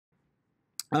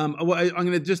Well, I'm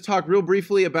going to just talk real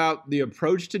briefly about the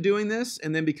approach to doing this,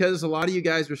 and then because a lot of you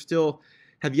guys are still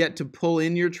have yet to pull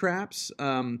in your traps,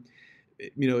 a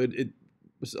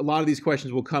lot of these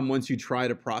questions will come once you try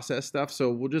to process stuff.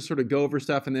 So we'll just sort of go over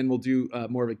stuff, and then we'll do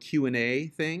more of a Q&A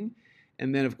thing,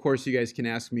 and then of course you guys can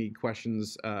ask me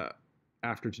questions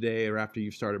after today or after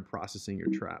you've started processing your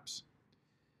traps.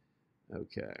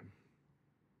 Okay.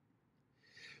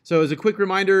 So as a quick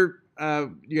reminder,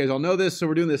 you guys all know this, so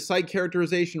we're doing this site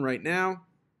characterization right now.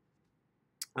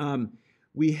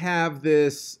 We have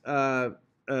this,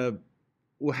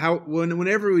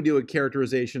 whenever we do a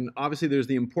characterization, obviously there's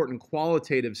the important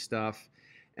qualitative stuff,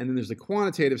 and then there's the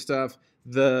quantitative stuff.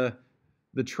 The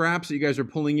traps that you guys are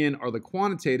pulling in are the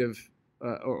quantitative,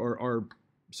 or are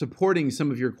supporting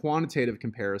some of your quantitative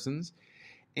comparisons.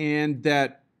 And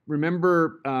that,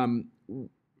 remember,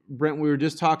 Brent, we were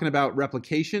just talking about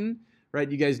replication, right?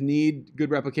 You guys need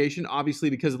good replication. Obviously,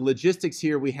 because of logistics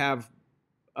here, we have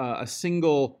a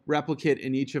single replicate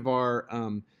in each of our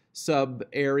sub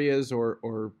areas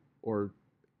or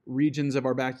regions of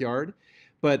our backyard.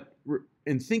 But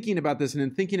in thinking about this and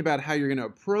in thinking about how you're going to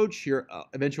approach your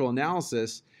eventual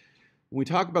analysis, when we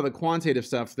talk about the quantitative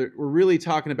stuff, we're really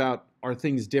talking about, are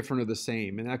things different or the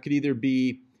same? And that could either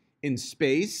be in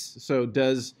space. So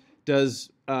does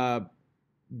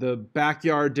the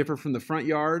backyard differ from the front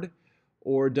yard?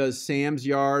 Or does Sam's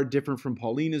yard differ from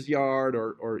Paulina's yard,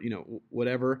 or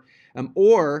whatever?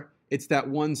 Or it's that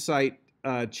one site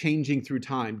changing through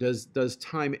time. Does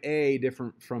time A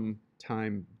different from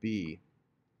time B?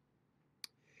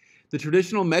 The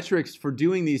traditional metrics for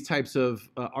doing these types of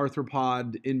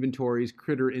arthropod inventories,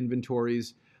 critter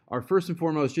inventories, are first and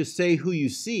foremost just say who you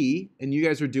see, and you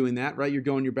guys are doing that, right? You're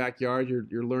going in your backyard,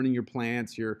 you're learning your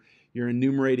plants, you're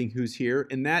enumerating who's here,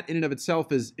 and that in and of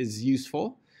itself is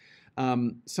useful.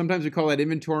 Sometimes we call that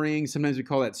inventorying, sometimes we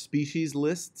call that species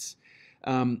lists,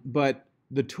 but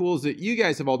the tools that you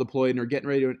guys have all deployed and are getting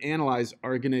ready to analyze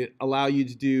are going to allow you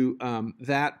to do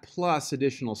that plus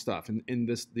additional stuff. And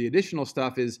the additional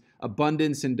stuff is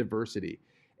abundance and diversity.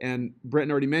 And Bretton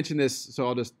already mentioned this, so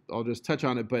I'll just touch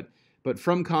on it. But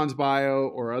from Cons Bio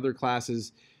or other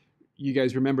classes, you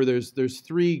guys remember there's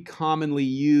three commonly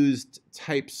used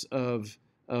types of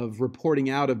reporting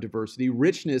out of diversity.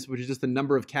 Richness, which is just the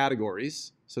number of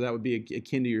categories, so that would be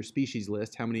akin to your species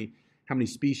list. How many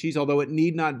species, although it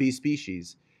need not be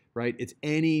species, right? It's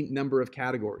any number of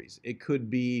categories. It could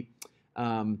be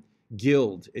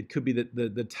guild. It could be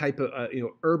the type of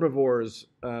herbivores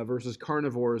versus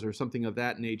carnivores or something of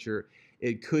that nature.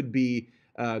 It could be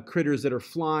critters that are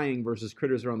flying versus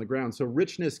critters that are on the ground. So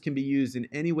richness can be used in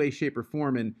any way, shape, or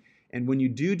form. And when you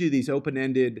do these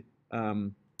open-ended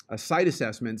site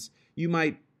assessments, you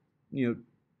might,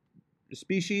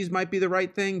 species might be the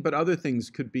right thing, but other things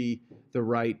could be the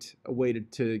right way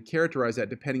to characterize that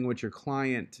depending on what your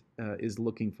client is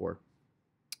looking for.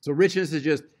 So richness is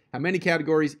just how many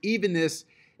categories. Evenness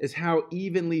is how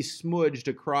evenly smudged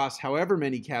across however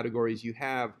many categories you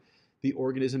have the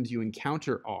organisms you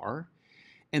encounter are.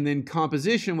 And then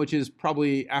composition, which is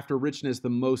probably after richness the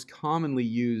most commonly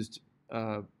used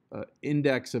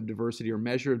index of diversity or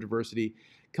measure of diversity,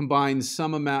 combines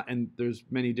some amount, and there's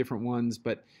many different ones,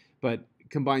 but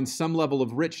combines some level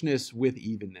of richness with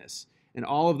evenness. And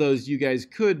all of those you guys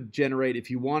could generate if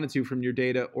you wanted to from your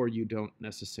data, or you don't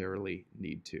necessarily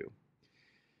need to.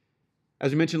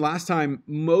 As we mentioned last time,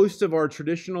 most of our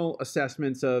traditional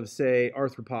assessments of, say,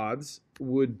 arthropods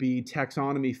would be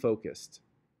taxonomy focused.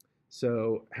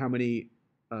 So how many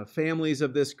families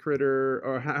of this critter,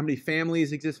 or how many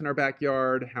families exist in our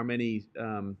backyard, how many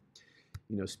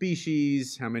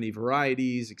species, how many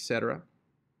varieties, etc.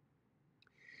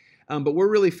 But we're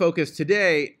really focused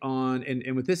today on,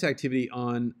 and with this activity,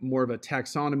 on more of a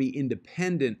taxonomy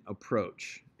independent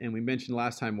approach. And we mentioned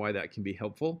last time why that can be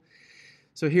helpful.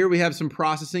 So here we have some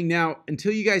processing. Now,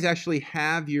 until you guys actually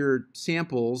have your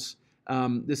samples,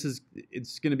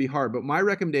 it's going to be hard. But my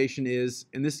recommendation is,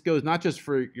 and this goes not just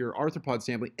for your arthropod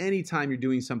sampling, anytime you're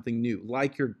doing something new,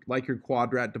 like your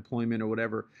quadrat deployment or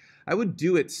whatever, I would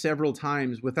do it several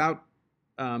times without,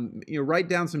 write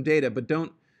down some data, but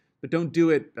don't do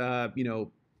it,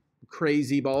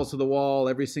 crazy balls to the wall,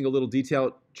 every single little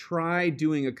detail. Try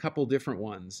doing a couple different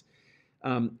ones.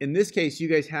 In this case, you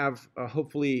guys have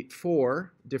hopefully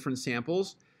 4 different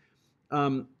samples.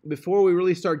 Before we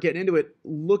really start getting into it,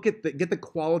 get the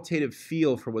qualitative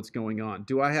feel for what's going on.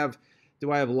 Do I have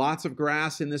lots of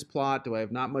grass in this plot? Do I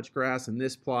have not much grass in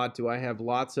this plot? Do I have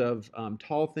lots of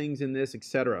tall things in this,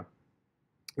 etc.?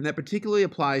 And that particularly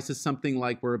applies to something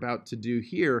like we're about to do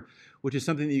here, which is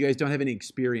something that you guys don't have any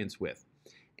experience with.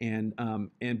 And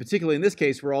particularly in this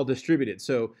case, we're all distributed.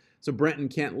 So Brenton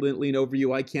can't lean over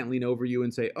you. I can't lean over you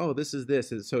and say, oh, this is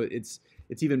this. And so it's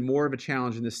even more of a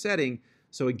challenge in this setting.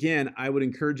 So again, I would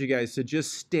encourage you guys to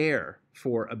just stare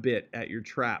for a bit at your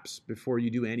traps before you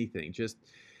do anything. Just,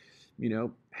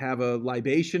 have a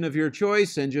libation of your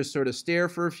choice and just sort of stare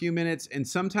for a few minutes. And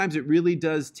sometimes it really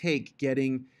does take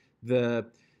getting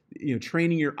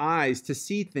training your eyes to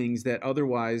see things that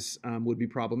otherwise would be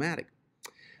problematic.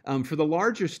 For the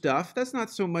larger stuff, that's not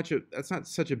such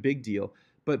a big deal.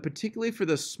 But particularly for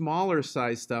the smaller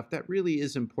size stuff, that really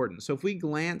is important. So if we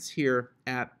glance here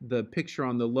at the picture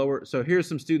on the lower, so here's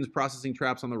some students processing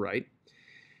traps on the right.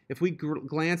 If we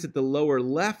glance at the lower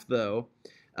left, though,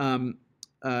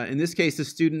 in this case, the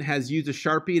student has used a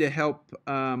Sharpie to help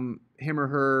him or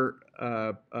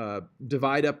her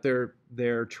divide up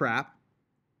their trap.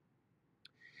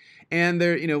 And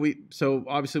there, so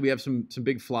obviously we have some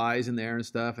big flies in there and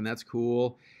stuff, and that's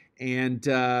cool. And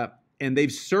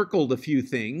they've circled a few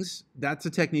things. That's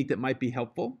a technique that might be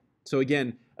helpful. So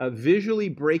again, visually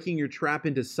breaking your trap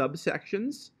into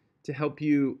subsections to help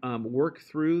you work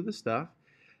through the stuff.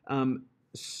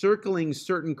 Circling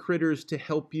certain critters to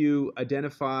help you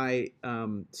identify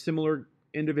similar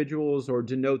individuals or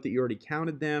denote that you already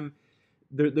counted them.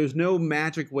 There's no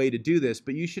magic way to do this,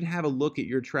 but you should have a look at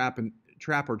your trap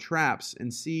or traps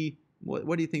and see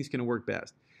what do you think is going to work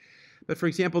best. But for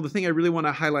example, the thing I really want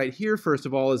to highlight here, first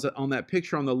of all, is on that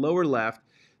picture on the lower left,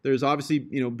 there's obviously,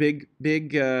 big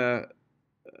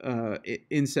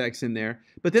insects in there.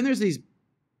 But then there's these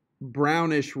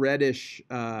brownish, reddish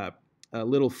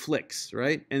little flicks,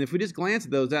 right? And if we just glance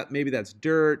at those, maybe that's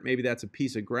dirt, maybe that's a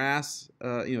piece of grass,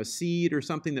 a seed or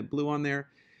something that blew on there.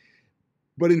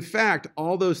 But in fact,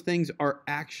 all those things are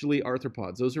actually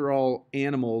arthropods. Those are all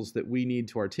animals that we need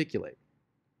to articulate.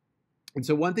 And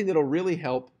so one thing that'll really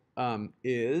help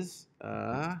is,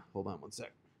 hold on one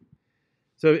sec.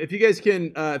 So if you guys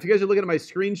are looking at my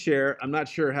screen share, I'm not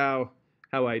sure how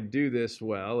I do this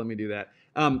well. Let me do that.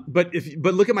 But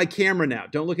look at my camera now.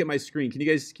 Don't look at my screen. Can you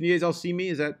guys all see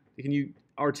me? Can you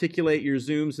articulate your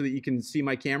zoom so that you can see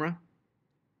my camera?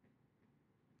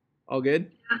 All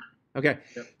good? Yeah. Okay.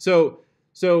 Yep.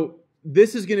 So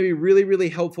this is going to be really, really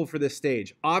helpful for this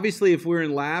stage. Obviously, if we're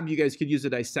in lab, you guys could use a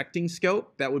dissecting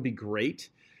scope. That would be great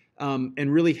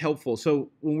and really helpful. So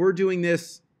when we're doing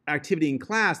this activity in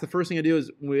class, the first thing I do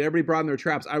is when everybody brought in their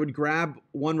traps, I would grab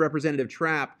one representative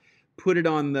trap, put it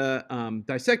on the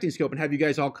dissecting scope, and have you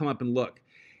guys all come up and look.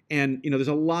 And there's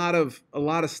a lot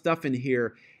of stuff in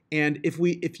here. And if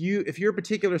your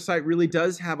particular site really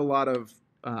does have a lot of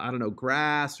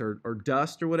grass or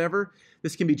dust or whatever,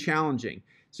 this can be challenging.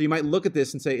 So you might look at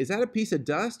this and say, is that a piece of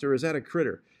dust or is that a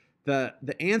critter?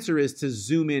 The answer is to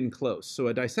zoom in close. So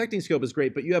a dissecting scope is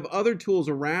great, but you have other tools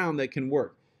around that can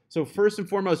work. So first and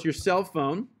foremost, your cell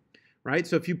phone, right?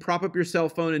 So if you prop up your cell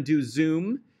phone and do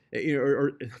zoom,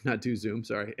 or not do zoom,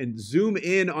 sorry, and zoom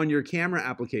in on your camera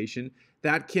application,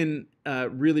 that can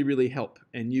really, really help.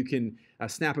 And you can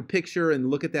snap a picture and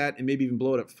look at that and maybe even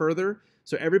blow it up further.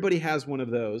 So everybody has one of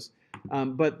those.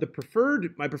 But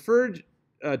my preferred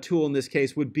tool in this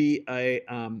case would be a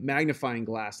magnifying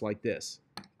glass like this.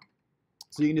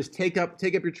 So you can just take up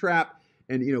your trap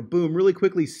and boom, really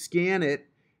quickly scan it,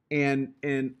 and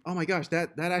oh my gosh,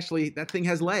 that thing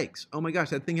has legs. Oh my gosh,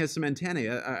 that thing has some antennae.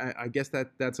 I guess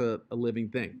that's a living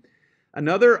thing.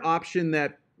 Another option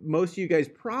that most of you guys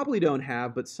probably don't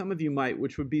have, but some of you might,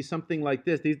 which would be something like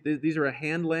this. These are a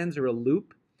hand lens or a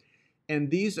loop. And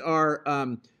these are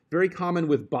very common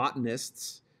with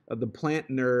botanists. The plant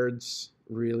nerds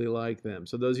really like them.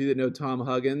 So those of you that know Tom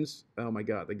Huggins, oh my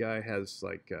God, the guy has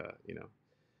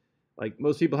like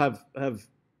most people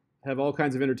have all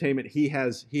kinds of entertainment. He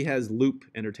has loop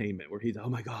entertainment where he's, oh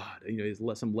my God, he's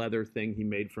some leather thing he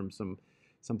made from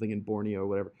something in Borneo or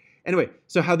whatever. Anyway,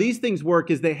 so how these things work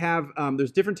is they have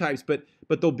there's different types, but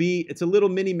it's a little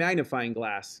mini magnifying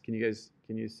glass. Can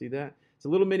you see that? It's a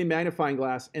little mini magnifying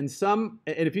glass, and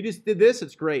if you just did this,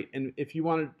 it's great. And if you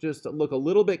want to just look a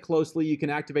little bit closely, you can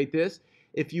activate this.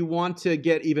 If you want to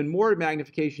get even more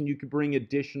magnification, you could bring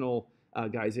additional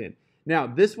guys in. Now,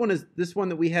 this one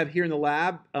that we have here in the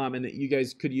lab, and that you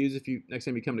guys could use if next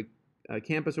time you come to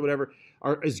campus or whatever,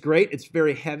 is great. It's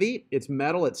very heavy. It's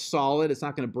metal. It's solid. It's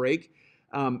not going to break.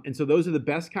 And so those are the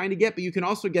best kind to get. But you can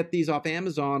also get these off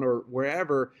Amazon or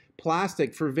wherever,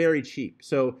 plastic, for very cheap.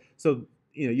 So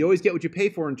you always get what you pay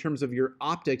for in terms of your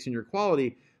optics and your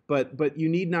quality, but you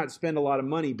need not spend a lot of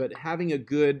money. But having a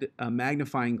good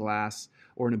magnifying glass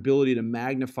or an ability to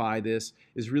magnify this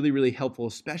is really, really helpful,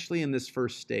 especially in this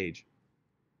first stage.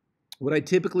 What I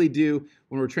typically do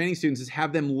when we're training students is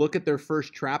have them look at their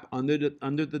first trap under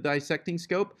the dissecting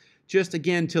scope, just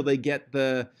again till they get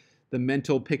the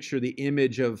mental picture, the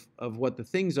image of what the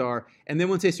things are. And then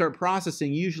once they start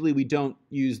processing, usually we don't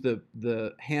use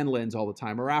the hand lens all the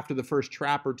time, or after the first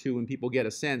trap or two when people get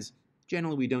a sense,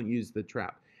 generally we don't use the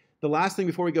trap. The last thing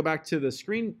before we go back to the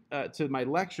screen, to my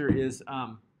lecture is,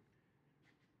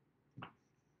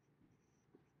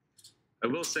 I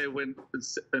will say while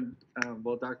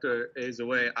Dr. A is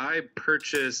away, I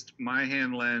purchased my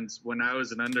hand lens when I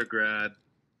was an undergrad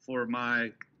for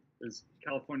my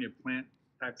California plant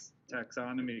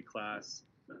taxonomy class,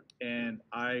 and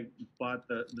I bought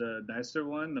the nicer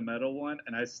one, the metal one,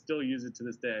 and I still use it to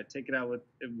this day. I take it out with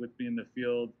me in the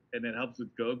field, and it helps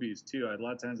with gobies too. A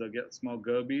lot of times I'll get small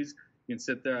gobies. You can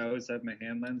sit there. I always have my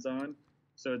hand lens on.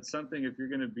 So it's something, if you're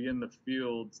going to be in the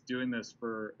field doing this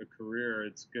for a career,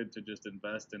 it's good to just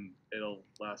invest and it'll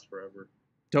last forever.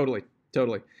 Totally.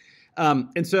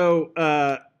 And so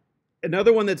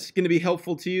another one that's going to be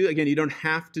helpful to you, again, you don't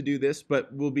have to do this,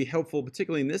 but will be helpful,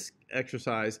 particularly in this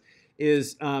exercise,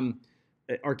 is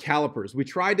our calipers. We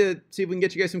tried to see if we can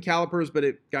get you guys some calipers, but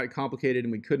it got complicated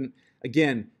and we couldn't.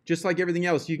 Again, just like everything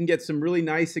else, you can get some really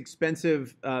nice,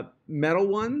 expensive metal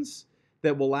ones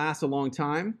that will last a long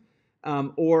time.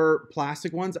 Or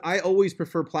plastic ones. I always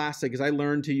prefer plastic because I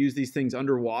learned to use these things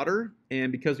underwater,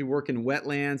 and because we work in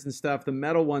wetlands and stuff, the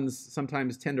metal ones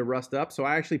sometimes tend to rust up. So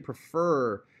I actually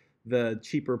prefer the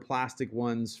cheaper plastic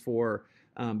ones for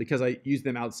because I use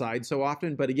them outside so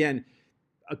often. But again,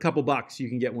 a couple bucks you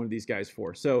can get one of these guys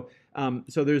for. So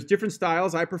so there's different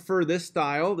styles. I prefer this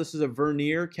style. This is a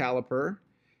vernier caliper.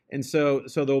 And so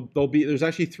there's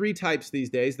actually three types these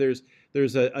days. There's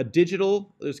a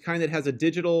digital, there's kind that has a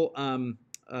digital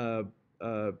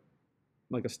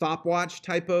like a stopwatch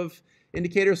type of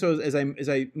indicator. So as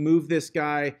I move this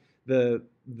guy, the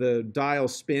dial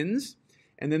spins.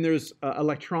 And then there's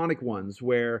electronic ones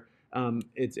where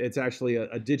it's actually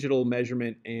a digital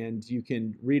measurement, and you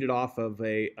can read it off of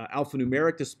a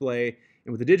alphanumeric display.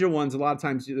 And with the digital ones, a lot of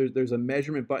times there's a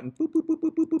measurement button, boop, boop, boop,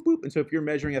 boop, boop, boop, boop. And so if you're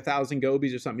measuring 1,000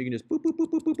 gobies or something, you can just boop, boop, boop,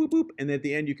 boop, boop, boop, boop. And then at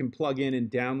the end, you can plug in and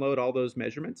download all those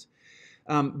measurements.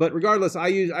 But regardless,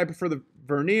 I prefer the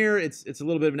vernier. It's a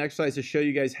little bit of an exercise to show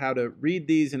you guys how to read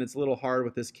these, and it's a little hard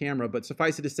with this camera. But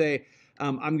suffice it to say,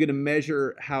 I'm going to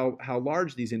measure how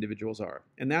large these individuals are,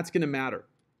 and that's going to matter.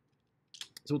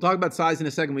 So we'll talk about size in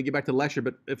a second when we get back to the lecture.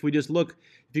 But if we just look,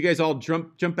 if you guys all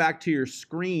jump back to your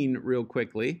screen real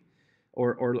quickly,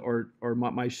 or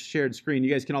my shared screen. You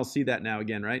guys can all see that now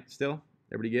again, right? Still?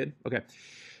 Everybody good? Okay.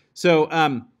 So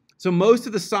so most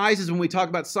of the sizes, when we talk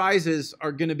about sizes,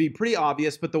 are going to be pretty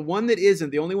obvious, but the one that isn't,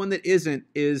 the only one that isn't,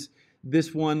 is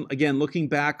this one, again, looking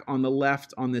back on the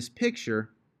left on this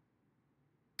picture,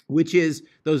 which is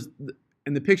those,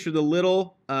 in the picture, the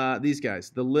little, these guys,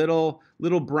 the little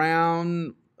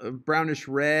brown, brownish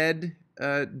red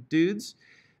dudes.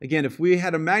 Again, if we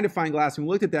had a magnifying glass and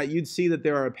we looked at that, you'd see that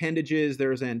there are appendages,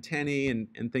 there's antennae,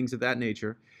 and things of that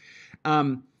nature.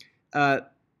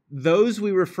 Those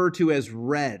we refer to as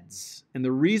reds. And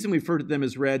the reason we refer to them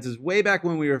as reds is way back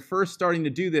when we were first starting to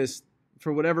do this,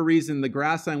 for whatever reason, the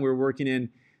grassland we were working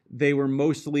in, they were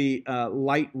mostly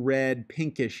light red,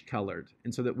 pinkish colored.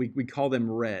 And so that we call them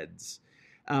reds.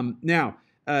 Now,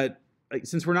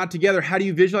 since we're not together, how do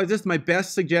you visualize this? My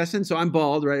best suggestion, so I'm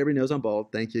bald, right? Everybody knows I'm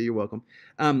bald. Thank you, you're welcome.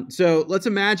 So let's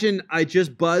imagine I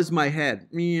just buzzed my head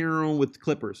with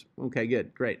clippers. Okay,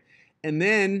 good, great. And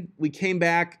then we came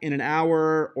back in an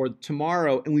hour or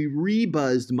tomorrow and we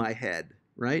re-buzzed my head,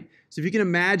 right? So if you can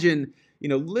imagine,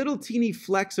 little teeny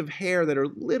flecks of hair that are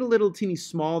little teeny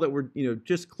small that were,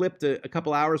 just clipped a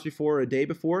couple hours before or a day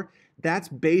before, that's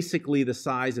basically the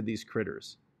size of these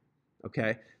critters.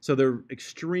 Okay, so they're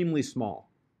extremely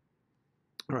small.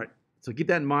 All right, so keep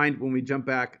that in mind when we jump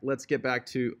back. Let's get back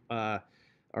to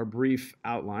our brief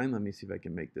outline. Let me see if I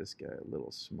can make this guy a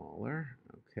little smaller.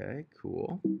 Okay,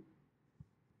 cool.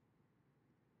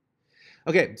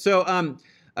 Okay, so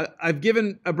I've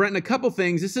given Brenton a couple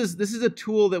things. This is a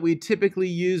tool that we typically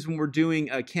use when we're doing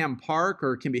a Chem Park,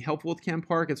 or can be helpful with Chem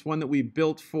Park. It's one that we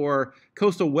built for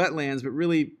coastal wetlands, but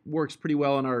really works pretty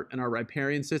well in our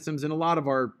riparian systems and a lot of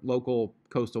our local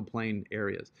coastal plain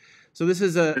areas. So this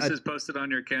is this is posted on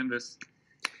your Canvas.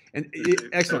 And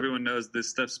excellent. Everyone knows this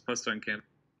stuff's posted on Canvas.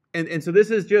 And so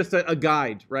this is just a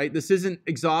guide, right? This isn't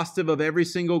exhaustive of every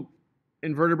single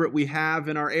invertebrate we have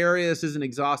in our area. This isn't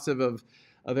exhaustive of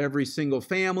every single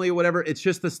family or whatever. It's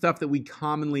just the stuff that we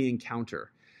commonly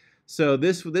encounter. So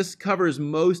this covers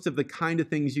most of the kind of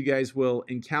things you guys will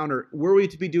encounter. Were we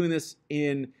to be doing this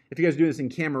if you guys are doing this in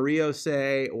Camarillo,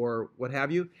 say, or what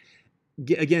have you,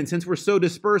 again, since we're so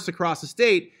dispersed across the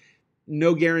state,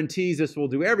 no guarantees this will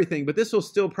do everything, but this will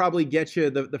still probably get you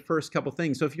the first couple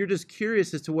things. So if you're just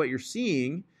curious as to what you're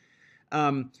seeing,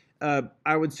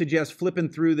 I would suggest flipping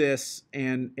through this.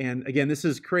 And again, this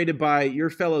is created by your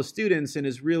fellow students and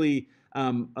is really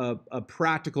a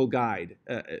practical guide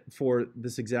for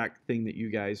this exact thing that you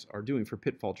guys are doing for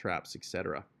pitfall traps,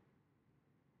 etc.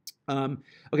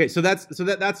 Okay, so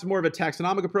that's more of a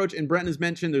taxonomic approach. And Brenton has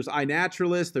mentioned there's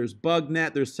iNaturalist, there's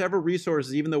BugNet, there's several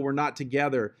resources, even though we're not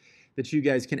together, that you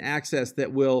guys can access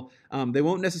that will, they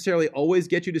won't necessarily always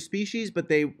get you to species, but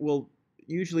they will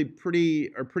usually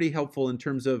are pretty helpful in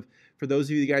terms of, for those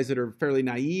of you guys that are fairly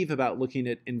naive about looking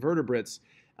at invertebrates,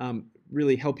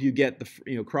 really help you get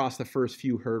cross the first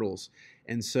few hurdles.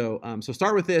 And so, so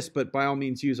start with this, but by all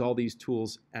means use all these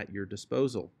tools at your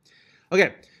disposal.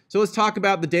 Okay, so let's talk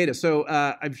about the data. So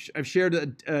I've shared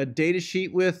a data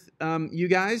sheet with you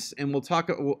guys, and we'll talk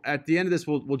at the end of this.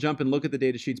 We'll jump and look at the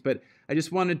data sheets. But I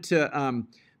just wanted to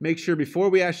make sure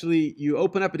before you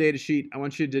open up a data sheet, I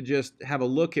want you to just have a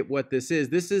look at what this is.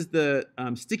 This is the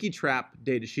sticky trap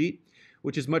data sheet,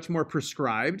 which is much more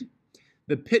prescribed.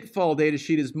 The pitfall data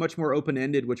sheet is much more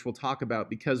open-ended, which we'll talk about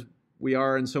because we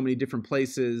are in so many different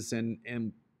places,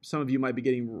 and some of you might be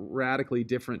getting radically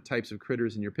different types of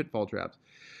critters in your pitfall traps.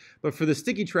 But for the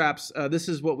sticky traps, this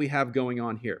is what we have going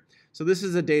on here. So this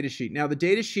is a data sheet. Now the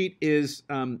data sheet is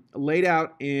laid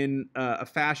out in a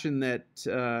fashion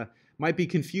that might be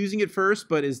confusing at first,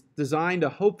 but is designed to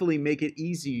hopefully make it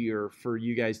easier for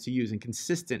you guys to use and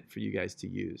consistent for you guys to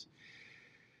use.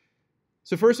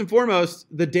 So first and foremost,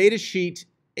 the data sheet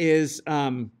is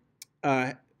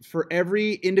for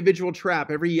every individual trap,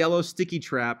 every yellow sticky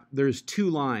trap, there's 2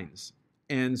 lines.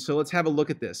 And so let's have a look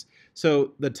at this.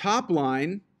 So the top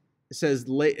line says,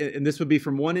 and this would be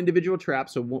from one individual trap,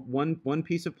 so one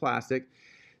piece of plastic.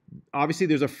 Obviously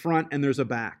there's a front and there's a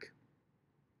back.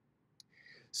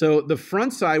 So the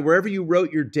front side, wherever you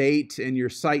wrote your date and your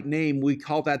site name, we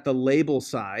call that the label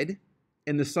side.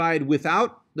 And the side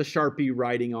without the Sharpie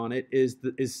writing on it is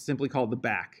simply called the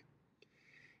back.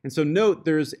 And so note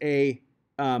there's a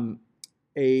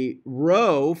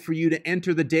row for you to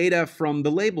enter the data from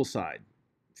the label side.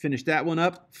 Finish that one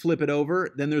up, flip it over.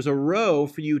 Then there's a row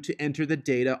for you to enter the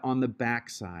data on the back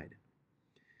side.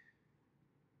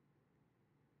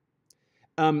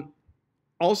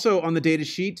 Also on the data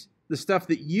sheet, the stuff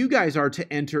that you guys are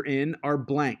to enter in are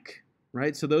blank,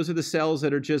 right? So those are the cells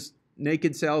that are just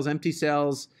naked cells, empty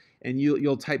cells, and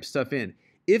you'll type stuff in.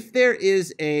 If there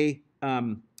is a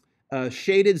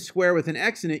shaded square with an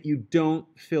X in it, you don't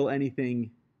fill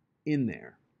anything in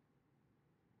there.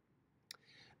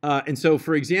 And so,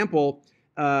 for example,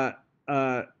 well,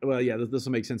 yeah, this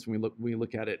will make sense when we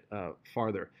look at it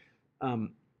farther.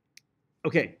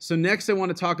 Okay, so next I want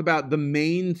to talk about the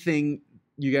main thing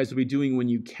you guys will be doing when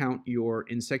you count your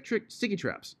insect sticky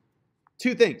traps.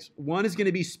 2 things. One is going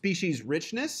to be species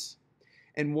richness,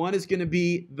 and one is going to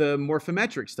be the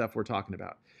morphometric stuff we're talking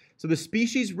about. So the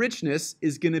species richness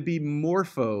is going to be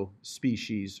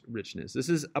morpho-species richness. This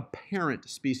is apparent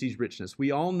species richness. We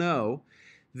all know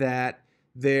that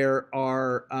there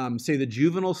are, say, the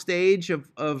juvenile stage of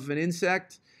an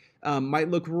insect might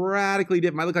look radically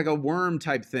different, might look like a worm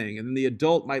type thing, and then the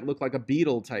adult might look like a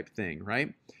beetle type thing,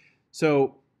 right?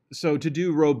 So to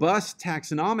do robust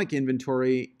taxonomic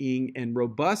inventorying and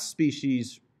robust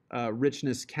species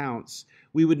richness counts,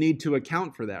 we would need to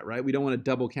account for that, right? We don't want to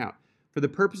double count. For the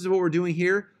purpose of what we're doing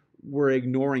here, we're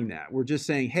ignoring that. We're just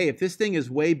saying, hey, if this thing is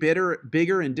way bigger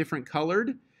and different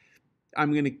colored,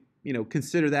 I'm going to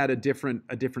consider that a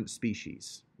different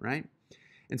species, right?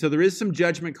 And so there is some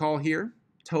judgment call here,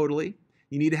 totally.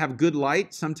 You need to have good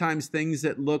light. Sometimes things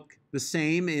that look the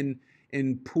same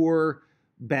in poor,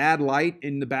 bad light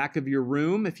in the back of your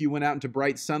room, if you went out into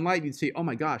bright sunlight, you'd see, oh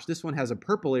my gosh, this one has a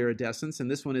purple iridescence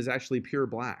and this one is actually pure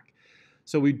black.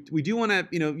 So we do want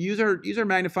to use our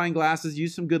magnifying glasses,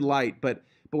 use some good light, but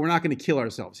we're not going to kill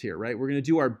ourselves here, right? We're going to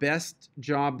do our best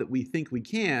job that we think we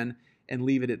can and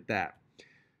leave it at that.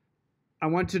 I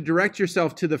want to direct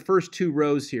yourself to the first 2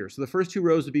 rows here. So the first 2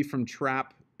 rows would be from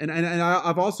trap, and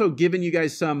I've also given you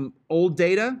guys some old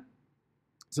data,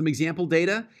 some example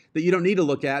data that you don't need to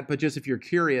look at, but just if you're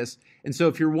curious. And so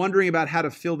if you're wondering about how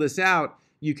to fill this out,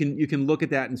 you can look at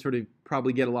that and sort of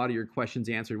probably get a lot of your questions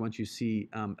answered once you see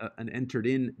an entered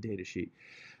in data sheet.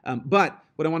 But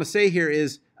what I want to say here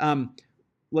is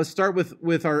let's start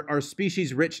with our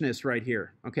species richness right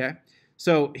here, okay?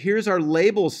 So here's our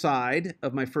label side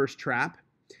of my first trap,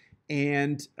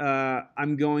 and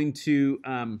I'm going to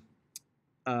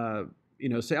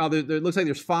say, oh, there looks like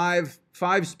there's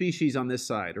five species on this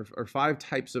side, or 5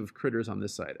 types of critters on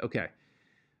this side. Okay,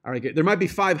 All right, good. There might be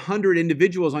 500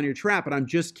 individuals on your trap, but I'm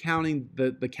just counting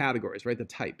the categories, right? The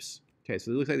types. Okay,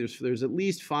 so it looks like there's at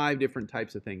least 5 different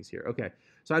types of things here. Okay,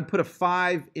 so I'd put a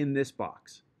 5 in this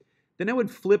box. Then I would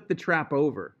flip the trap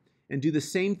over and do the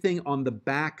same thing on the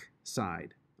back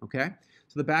side. Okay,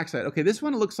 so the back side. Okay, this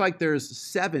one looks like there's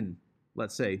 7,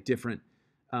 let's say, different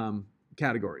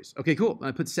categories. Okay, cool.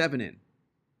 I put 7 in.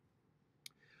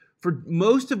 For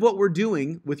most of what we're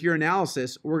doing with your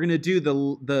analysis, we're going to do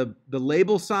the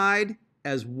label side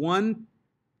as one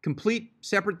complete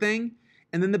separate thing,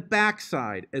 and then the back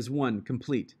side as one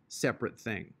complete separate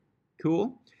thing.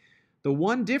 Cool? The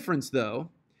one difference, though,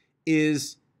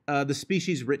 is the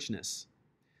species richness.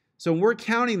 So when we're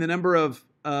counting the number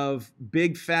of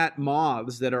big fat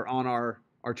moths that are on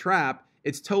our trap,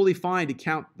 it's totally fine to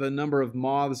count the number of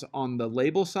moths on the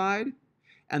label side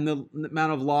and the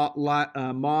amount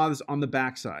of moths on the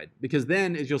back side. Because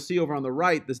then, as you'll see over on the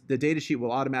right, the data sheet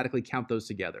will automatically count those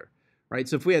together. Right?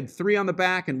 So if we had 3 on the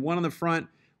back and 1 on the front,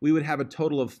 we would have a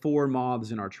total of 4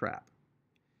 moths in our trap.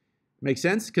 Make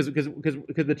sense? Because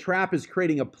the trap is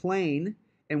creating a plane,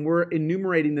 and we're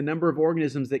enumerating the number of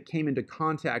organisms that came into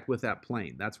contact with that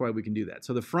plane. That's why we can do that.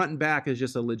 So the front and back is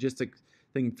just a logistic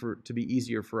thing to be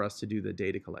easier for us to do the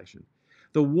data collection.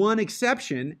 The one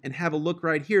exception, and have a look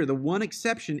right here, the one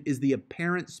exception is the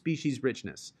apparent species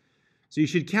richness. So you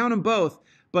should count them both,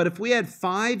 but if we had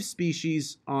 5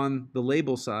 species on the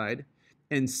label side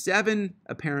and 7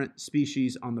 apparent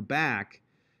species on the back,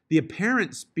 the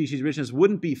apparent species richness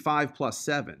wouldn't be 5 plus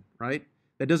 7, right?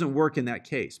 That doesn't work in that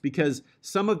case because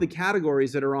some of the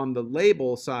categories that are on the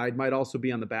label side might also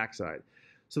be on the back side.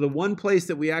 So the one place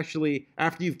that we actually,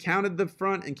 after you've counted the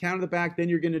front and counted the back, then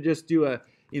you're going to just do a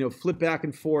flip back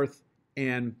and forth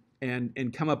and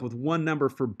come up with one number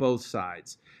for both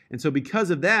sides. And so because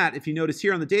of that, if you notice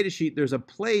here on the data sheet, there's a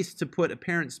place to put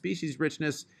apparent species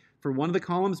richness for one of the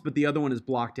columns, but the other one is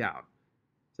blocked out.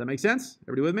 Does that make sense?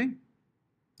 Everybody with me?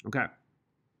 Okay.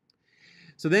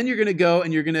 So then you're going to go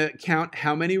and you're going to count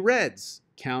how many reds,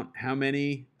 count how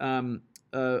many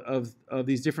of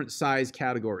these different size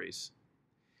categories,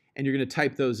 and you're going to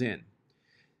type those in.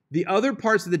 The other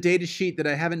parts of the data sheet that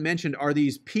I haven't mentioned are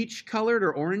these peach-colored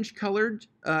or orange-colored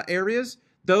areas.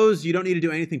 Those you don't need to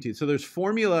do anything to. So there's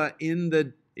formula in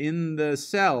the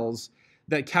cells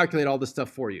that calculate all this stuff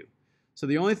for you. So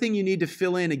the only thing you need to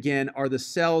fill in again are the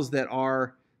cells that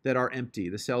are empty,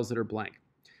 the cells that are blank.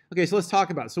 Okay, so let's talk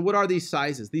about it. So what are these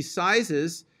sizes? These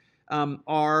sizes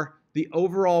are the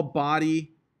overall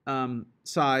body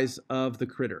size of the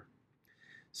critter.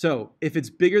 So if it's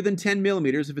bigger than 10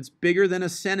 millimeters, if it's bigger than a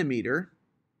centimeter,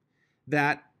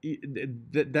 that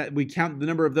we count the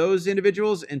number of those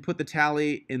individuals and put the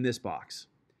tally in this box.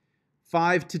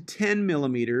 5 to 10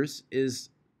 millimeters is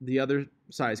the other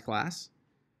size class.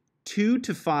 2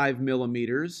 to 5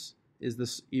 millimeters is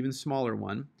the even smaller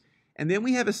one. And then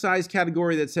we have a size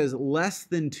category that says less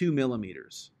than 2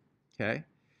 millimeters. Okay?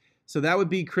 So that would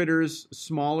be critters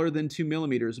smaller than 2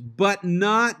 millimeters, but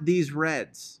not these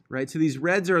reds, right? So these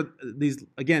reds are these,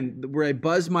 again, where I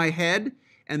buzz my head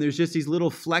and there's just these little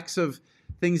flecks of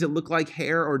things that look like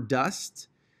hair or dust.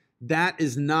 That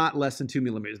is not less than 2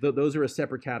 millimeters. Those are a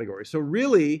separate category. So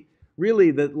really,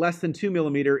 the less than 2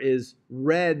 millimeter is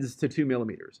reds to 2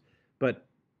 millimeters. But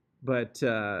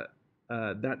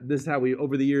this is how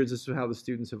over the years, this is how the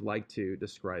students have liked to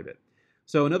describe it.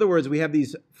 So in other words, we have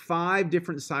these 5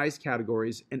 different size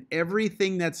categories, and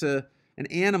everything that's an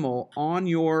animal on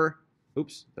your,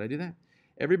 oops, did I do that?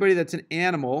 Everybody that's an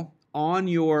animal on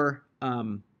your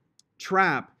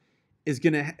trap is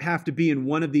going to have to be in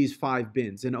one of these 5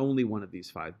 bins, and only one of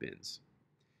these 5 bins.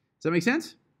 Does that make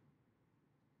sense?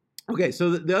 Okay,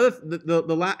 so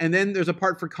and then there's a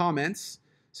part for comments,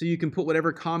 so you can put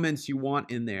whatever comments you want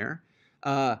in there.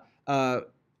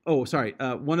 Oh, sorry.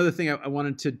 One other thing I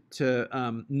wanted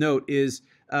to note is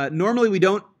normally we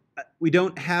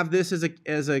don't have this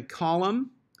as a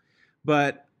column,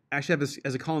 but actually have this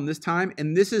as a column this time.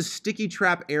 And this is sticky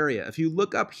trap area. If you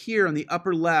look up here on the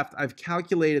upper left, I've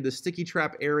calculated the sticky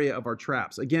trap area of our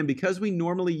traps. Again, because we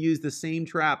normally use the same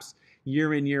traps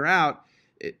year in, year out,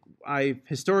 I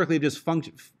historically just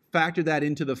factored that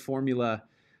into the formula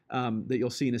that you'll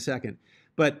see in a second.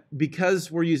 But because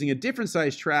we're using a different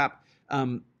size trap,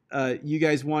 you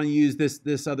guys want to use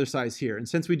this other size here. And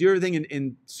since we do everything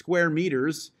in square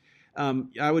meters,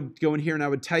 I would go in here and I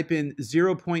would type in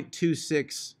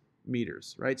 0.26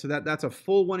 meters, right? So that's a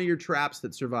full one of your traps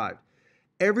that survived.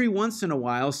 Every once in a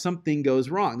while, something goes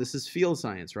wrong. This is field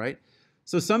science, right?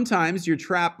 So sometimes your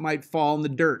trap might fall in the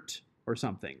dirt or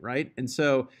something, right? And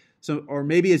or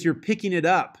maybe as you're picking it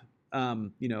up,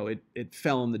 it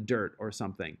fell in the dirt or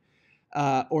something.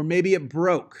 or maybe it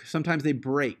broke. Sometimes they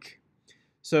break.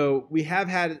 So we have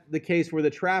had the case where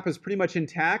the trap is pretty much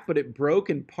intact, but it broke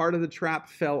and part of the trap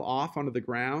fell off onto the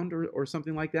ground or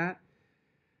something like that.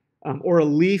 Or a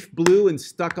leaf blew and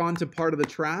stuck onto part of the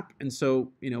trap, and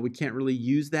so we can't really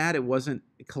use that. It wasn't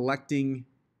collecting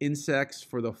insects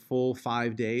for the full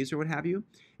 5 days or what have you,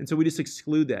 and so we just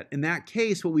exclude that. In that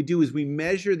case, what we do is we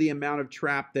measure the amount of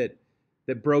trap that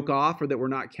broke off or that we're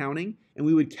not counting, and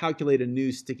we would calculate a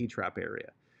new sticky trap area.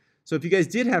 So if you guys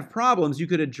did have problems, you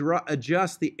could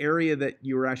adjust the area that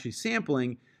you were actually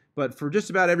sampling, but for just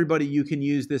about everybody, you can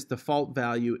use this default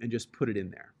value and just put it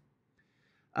in there.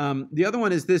 The other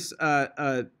one is this,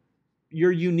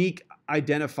 your unique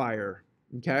identifier,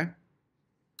 okay?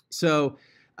 So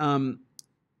when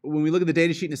we look at the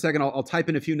data sheet in a second, I'll type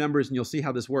in a few numbers and you'll see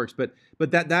how this works, but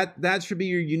that should be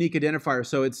your unique identifier.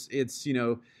 So it's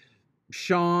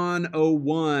Sean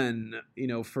 01,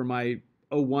 for my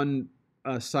 01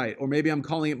 site, or maybe I'm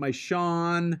calling it my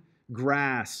Sean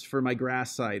grass for my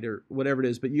grass site or whatever it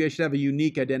is, but you guys should have a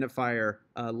unique identifier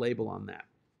label on that.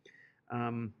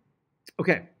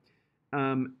 Okay.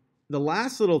 The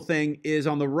last little thing is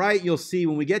on the right, you'll see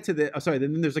when we get to the,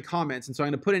 then there's a comments. And so I'm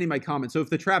going to put any of my comments. So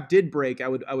if the trap did break, I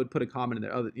would put a comment in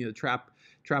there. Oh, the trap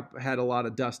had a lot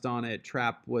of dust on it.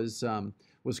 Trap was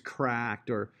cracked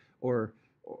or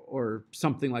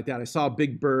something like that. I saw a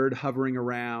big bird hovering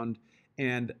around.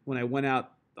 And when I went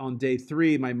out on day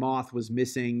 3, my moth was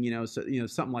missing,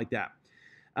 something like that.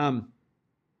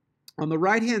 On the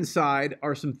right-hand side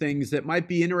are some things that might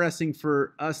be interesting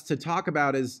for us to talk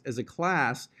about as a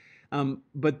class,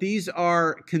 but these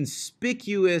are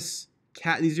conspicuous,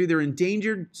 these are either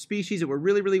endangered species that we're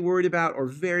really, really worried about or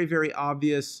very, very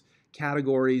obvious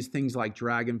categories, things like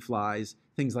dragonflies,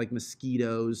 things like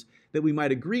mosquitoes that we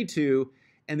might agree to,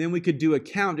 and then we could do a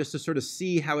count just to sort of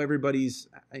see how everybody's,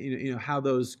 how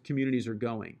those communities are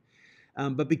going.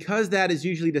 But because that is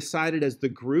usually decided as the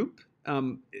group,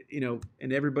 and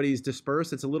everybody's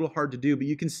dispersed, it's a little hard to do, but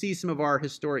you can see some of our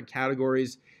historic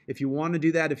categories. If you want to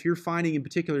do that, if you're finding in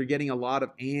particular getting a lot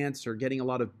of ants or getting a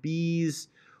lot of bees,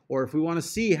 or if we want to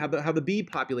see how the bee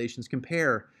populations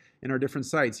compare in our different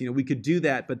sites, we could do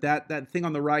that. But that thing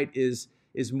on the right is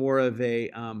more of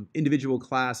a individual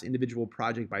class, individual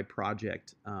project by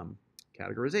project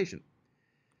categorization.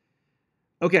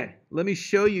 Okay, let me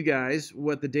show you guys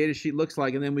what the data sheet looks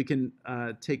like, and then we can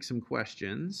take some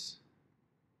questions.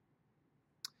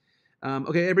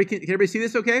 Okay, can everybody see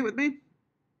this okay with me?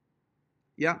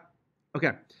 Yeah?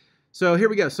 Okay. So here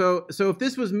we go. So if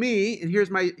this was me, and here's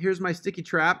my sticky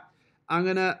trap, I'm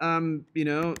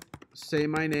gonna say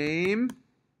my name.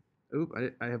 Oop,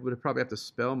 I would probably have to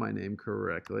spell my name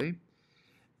correctly.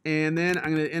 And then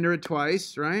I'm gonna enter it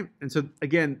twice, right? And so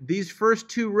again, these first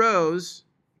 2 rows,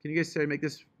 can you guys make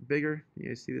this bigger? Can you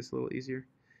guys see this a little easier?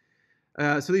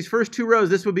 So these first 2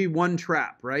 rows, this would be one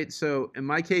trap, right? So in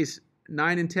my case,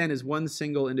 9 and 10 is one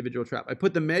single individual trap. I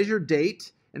put the measure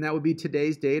date, and that would be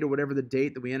today's date or whatever the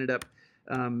date that we ended up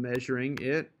measuring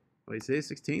it. Wait, today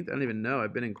 16th? I don't even know.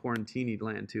 I've been in quarantine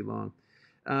land too long.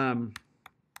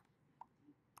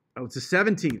 Oh, it's the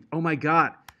 17th. Oh my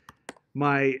God.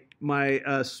 My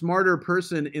smarter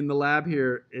person in the lab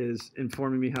here is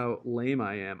informing me how lame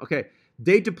I am. Okay,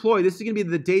 date deploy. This is going to be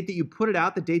the date that you put it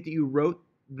out, the date that you wrote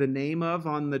the name of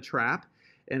on the trap.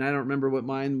 And I don't remember what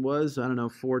mine was. I don't know,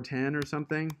 410 or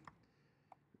something.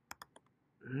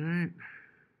 All right.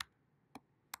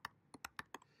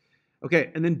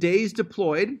 Okay, and then days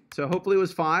deployed. So hopefully it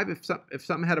was 5. If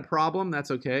something had a problem,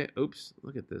 that's okay. Oops,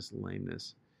 look at this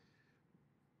lameness.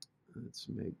 Let's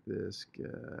make this guy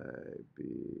be...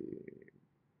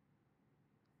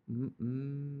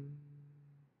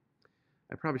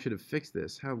 I probably should have fixed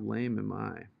this. How lame am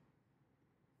I?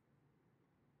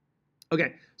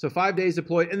 Okay, so 5 days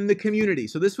deployed, and then the community.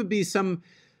 So this would be some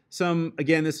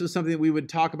again, this is something that we would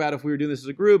talk about if we were doing this as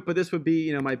a group, but this would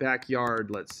be, my backyard,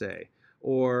 let's say,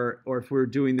 or if we were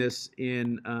doing this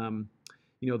in,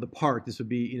 the park, this would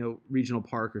be, regional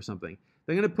park or something.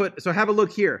 I'm going to put, so have a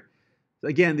look here.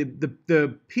 Again,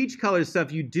 the peach colored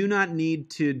stuff you do not need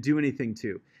to do anything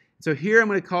to. So here I'm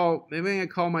going to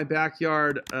call my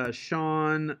backyard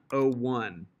Sean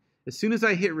 01. As soon as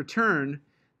I hit return,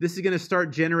 this is going to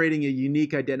start generating a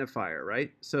unique identifier,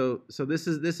 right? So this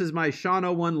is my Sean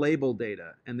 01 label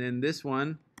data, and then this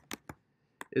one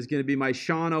is going to be my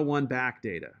Sean 01 back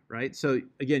data, right? So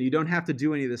again, you don't have to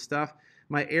do any of this stuff.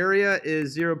 My area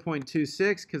is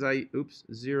 0.26 because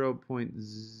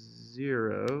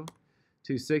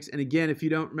 0.026. And again, if you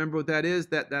don't remember what that is,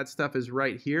 that stuff is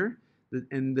right here.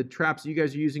 And the traps you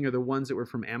guys are using are the ones that were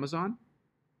from Amazon.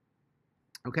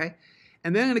 Okay?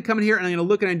 And then I'm going to come in here and I'm going to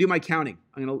look and do my counting.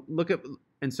 I'm going to look at,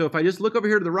 and so if I just look over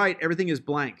here to the right, everything is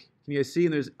blank. Can you guys see?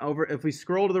 And there's over, if we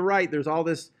scroll to the right, there's all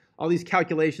these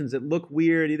calculations that look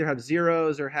weird, either have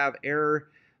zeros or have error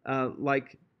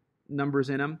like numbers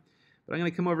in them. But I'm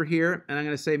going to come over here and I'm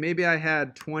going to say maybe I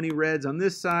had 20 reds on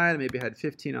this side, maybe I had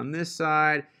 15 on this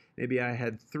side, maybe I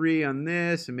had 3 on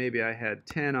this, and maybe I had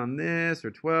 10 on this, or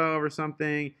 12 or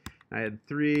something. I had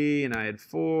 3, and I had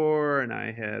 4, and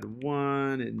I had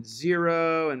 1 and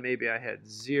 0, and maybe I had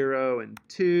 0 and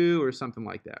 2, or something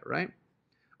like that, right?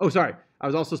 Oh, sorry. I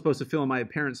was also supposed to fill in my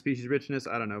apparent species richness.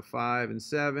 I don't know, 5 and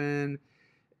 7,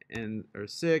 or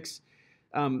 6.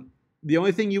 The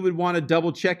only thing you would want to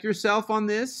double check yourself on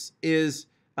this is,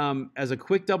 as a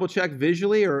quick double check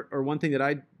visually, or one thing that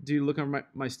I do look over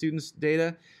my students'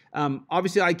 data.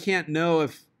 Obviously, I can't know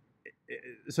if,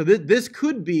 so this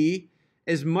could be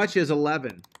as much as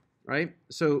 11, right?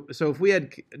 So if we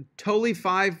had totally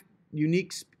 5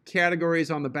 unique categories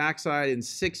on the backside and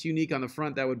 6 unique on the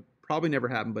front, that would probably never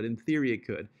happen, but in theory it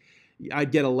could.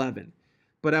 I'd get 11.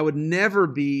 But I would never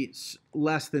be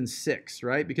less than 6,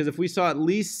 right? Because if we saw at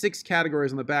least 6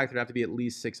 categories on the back, there'd have to be at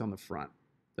least 6 on the front.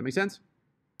 Does that make sense?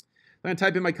 I'm going to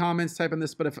type in my comments, type in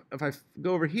this, but if I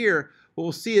go over here, what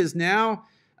we'll see is now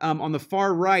on the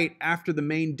far right, after the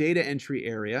main data entry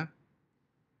area,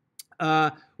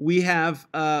 we have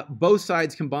both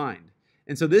sides combined.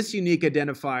 And so this unique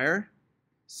identifier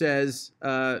says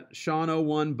Sean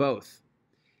 01 both.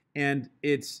 And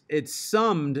it's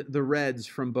summed the reds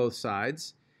from both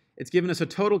sides. It's given us a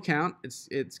total count.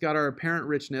 It's got our apparent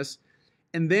richness.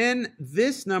 And then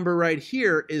this number right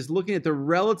here is looking at the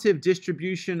relative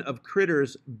distribution of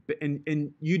critters.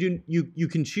 And you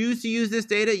can choose to use this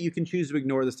data. You can choose to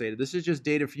ignore this data. This is just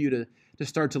data for you to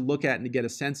start to look at and to get a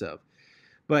sense of.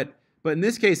 But in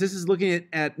this case, this is looking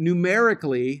at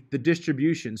numerically the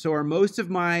distribution. So are most of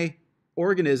my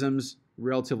organisms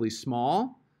relatively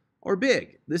small or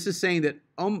big? This is saying that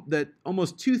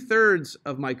almost 2/3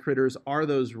 of my critters are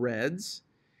those reds,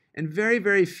 and very,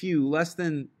 very few, less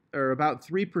than or about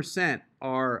 3%,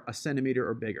 are a centimeter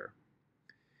or bigger.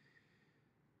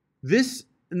 This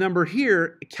number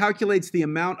here calculates the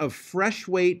amount of fresh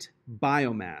weight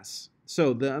biomass.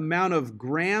 So the amount of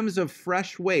grams of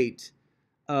fresh weight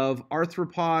of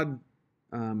arthropod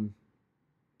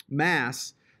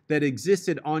mass that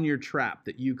existed on your trap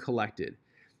that you collected.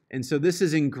 And so this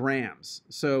is in grams.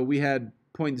 So we had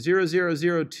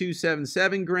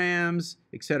 0.000277 grams,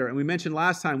 etc. And we mentioned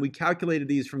last time we calculated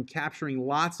these from capturing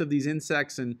lots of these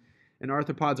insects and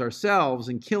arthropods ourselves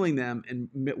and killing them and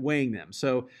weighing them.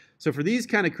 So for these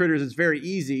kind of critters, it's very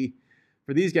easy.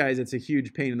 For these guys, it's a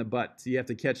huge pain in the butt. So you have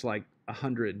to catch like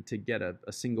 100 to get a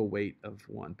single weight of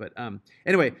one. But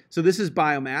anyway, so this is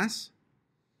biomass.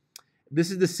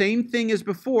 This is the same thing as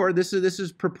before. This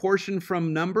is proportion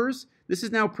from numbers. This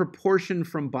is now proportion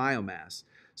from biomass.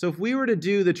 So if we were to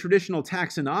do the traditional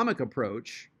taxonomic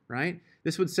approach, right,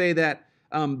 this would say that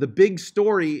the big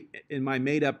story in my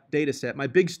made-up data set, my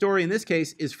big story in this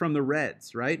case is from the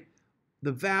reds, right?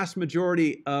 The vast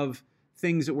majority of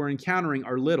things that we're encountering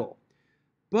are little.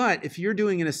 But if you're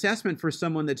doing an assessment for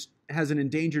someone that has an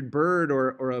endangered bird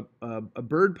or a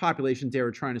bird population they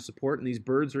are trying to support, and these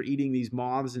birds are eating these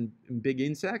moths and big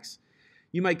insects,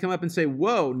 you might come up and say,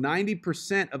 whoa,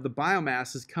 90% of the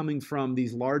biomass is coming from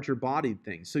these larger bodied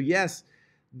things. So yes,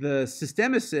 the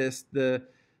systemicist, the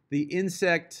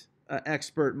insect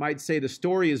expert might say the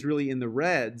story is really in the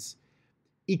reds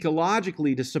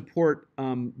ecologically to support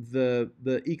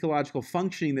the ecological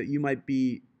functioning that you might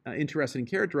be interested in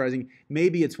characterizing.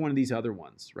 Maybe it's one of these other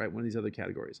ones, right? One of these other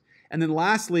categories. And then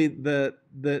lastly, the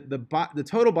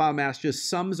total biomass just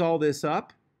sums all this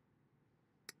up.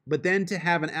 But then to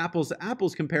have an apples to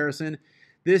apples comparison,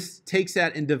 this takes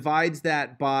that and divides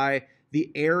that by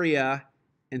the area.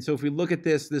 And so if we look at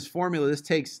this formula, this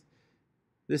takes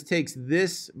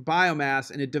this biomass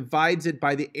and it divides it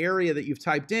by the area that you've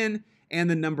typed in and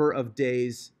the number of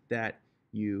days that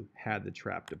you had the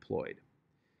trap deployed.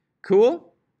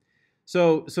 Cool?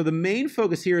 So the main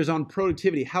focus here is on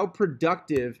productivity. How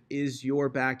productive is your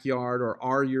backyard, or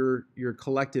are your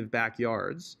collective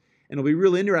backyards? And it'll be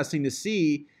really interesting to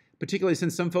see, particularly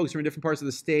since some folks are in different parts of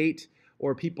the state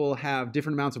or people have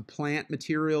different amounts of plant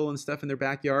material and stuff in their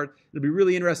backyard. It'll be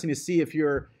really interesting to see if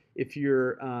your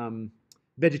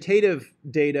vegetative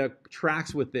data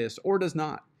tracks with this or does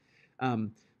not.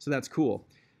 So that's cool.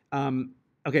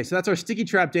 Okay, so that's our sticky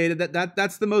trap data.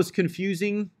 That's the most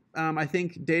confusing, I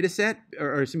think, data set,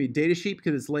 or excuse me, data sheet,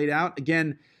 because it's laid out.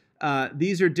 Again,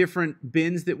 these are different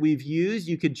bins that we've used.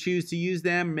 You could choose to use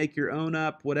them, make your own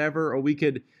up, whatever, or we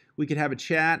could We could have a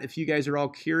chat if you guys are all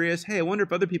curious. Hey, I wonder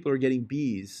if other people are getting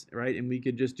bees, right? And we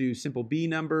could just do simple bee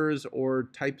numbers or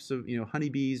types of,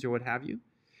 honeybees or what have you.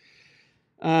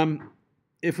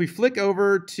 If we flick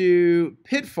over to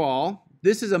Pitfall,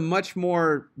 this is a much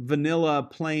more vanilla,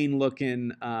 plain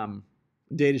looking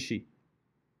data sheet.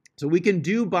 So we can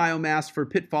do biomass for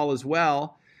Pitfall as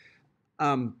well.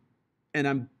 And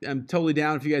I'm totally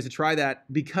down if you guys to try that,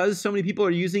 because so many people are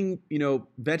using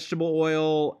vegetable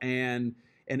oil and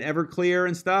Everclear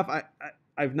and stuff.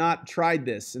 I've not tried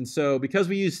this, and so because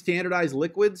we use standardized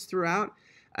liquids throughout,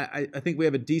 I think we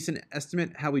have a decent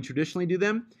estimate how we traditionally do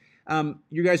them.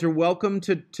 You guys are welcome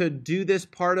to do this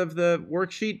part of the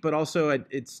worksheet, but also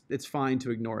it's fine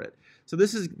to ignore it. So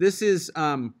this is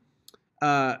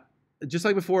just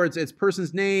like before. It's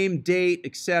person's name, date,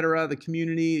 etc., the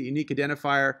community, unique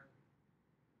identifier.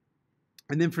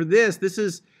 And then for this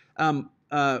is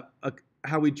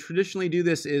how we traditionally do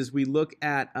this is we look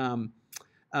at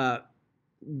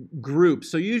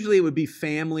groups. So usually it would be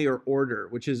family or order,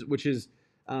 which is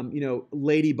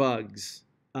ladybugs,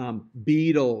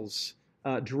 beetles,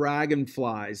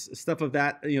 dragonflies, stuff of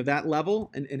that that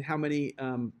level, and how many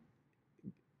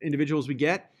individuals we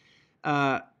get.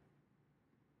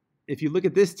 If you look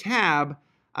at this tab,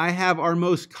 I have our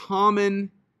most common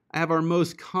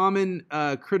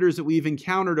critters that we've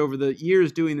encountered over the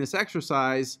years doing this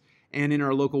exercise and in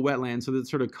our local wetlands. So the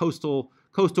sort of coastal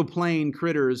plain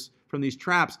critters from these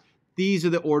traps. These are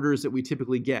the orders that we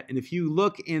typically get. And if you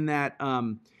look in that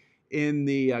in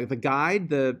the guide,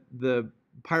 the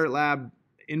Pirate Lab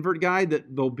invert guide,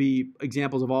 that there'll be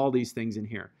examples of all these things in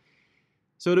here.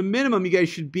 So at a minimum, you guys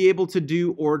should be able to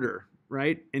do order,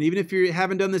 right? And even if you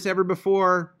haven't done this ever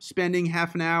before, spending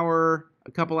half an hour,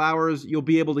 a couple hours, you'll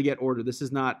be able to get order. This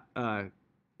is not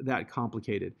that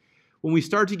complicated. When we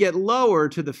start to get lower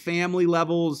to the family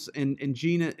levels and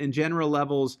general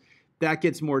levels, that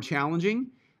gets more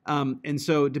challenging. And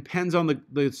so it depends on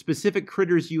the specific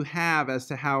critters you have as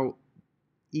to how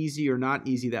easy or not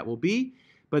easy that will be.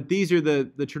 But these are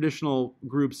the traditional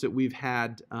groups that we've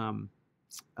had in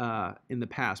the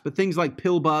past. But things like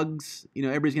pill bugs,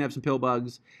 everybody's gonna have some pill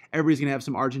bugs. Everybody's gonna have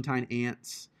some Argentine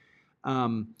ants.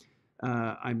 I'm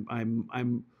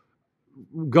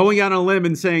going out on a limb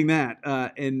and saying that,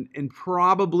 and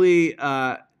probably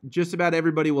just about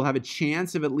everybody will have a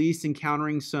chance of at least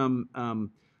encountering some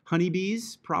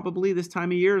honeybees probably this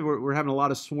time of year. We're having a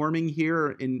lot of swarming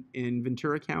here in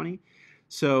Ventura County.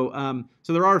 So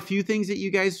there are a few things that you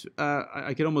guys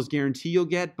I could almost guarantee you'll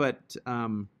get, but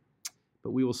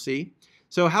we will see.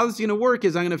 So how this is going to work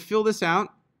is I'm going to fill this out.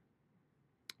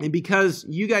 And because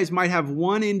you guys might have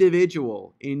one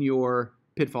individual in your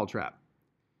pitfall trap,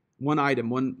 one item,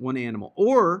 one animal,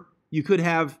 or you could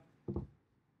have,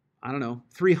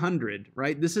 300,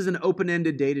 right? This is an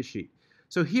open-ended data sheet.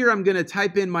 So here I'm going to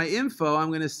type in my info. I'm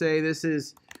going to say this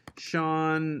is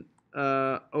Sean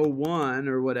 01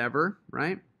 or whatever,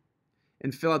 right?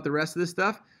 And fill out the rest of this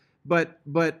stuff. But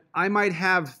I might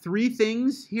have 3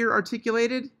 things here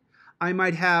articulated. I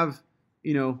might have,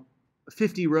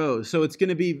 50 rows. So it's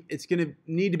going to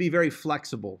need to be very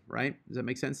flexible, right? Does that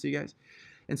make sense to you guys?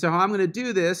 And so how I'm going to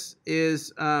do this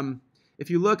is, if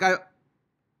you look,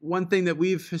 one thing that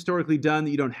we've historically done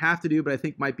that you don't have to do, but I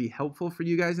think might be helpful for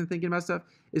you guys in thinking about stuff,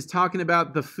 is talking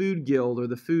about the food guild or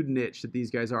the food niche that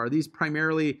these guys are. Are these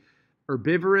primarily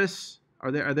herbivorous?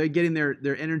 Are they getting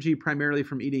their energy primarily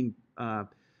from eating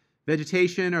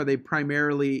vegetation? Are they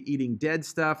primarily eating dead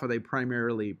stuff? Are they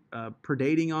primarily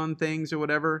predating on things or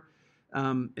whatever?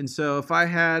 And so if I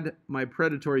had my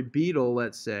predatory beetle,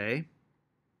 let's say,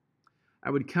 I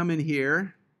would come in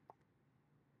here.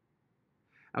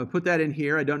 I would put that in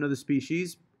here. I don't know the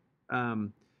species.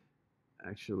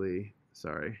 Actually,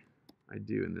 sorry, I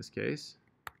do in this case.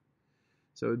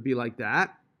 So it would be like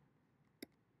that.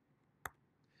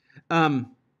 I'd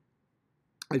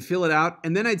fill it out,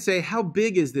 and then I'd say, how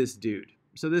big is this dude?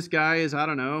 So this guy is,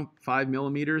 5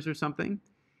 millimeters or something.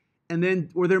 And then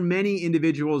were there many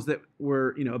individuals that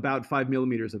were, about 5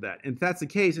 millimeters of that? And if that's the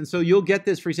case, and so you'll get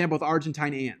this, for example, with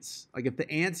Argentine ants. Like if the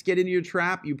ants get into your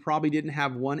trap, you probably didn't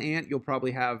have one ant. You'll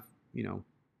probably have,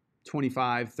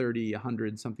 25, 30,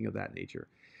 100, something of that nature.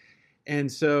 And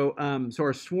so,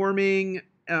 our swarming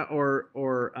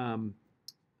or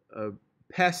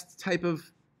pest type of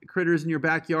critters in your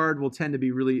backyard will tend to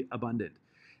be really abundant.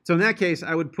 So in that case,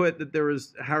 I would put that there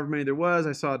was however many there was.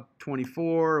 I saw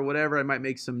 24 or whatever. I might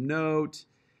make some note,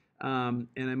 and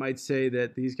I might say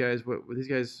that these guys. What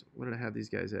did I have these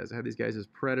guys as? I had these guys as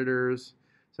predators.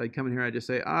 So I'd come in here. I'd just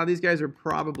say, these guys are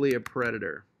probably a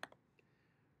predator,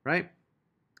 right?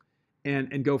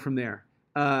 And go from there.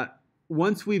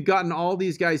 once we've gotten all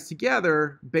these guys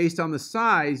together, based on the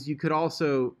size, you could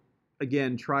also,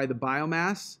 again, try the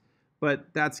biomass, but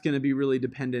that's going to be really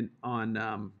dependent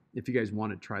on if you guys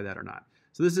want to try that or not.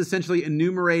 So this is essentially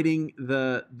enumerating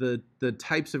the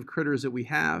types of critters that we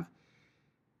have,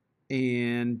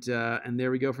 and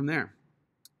there we go from there.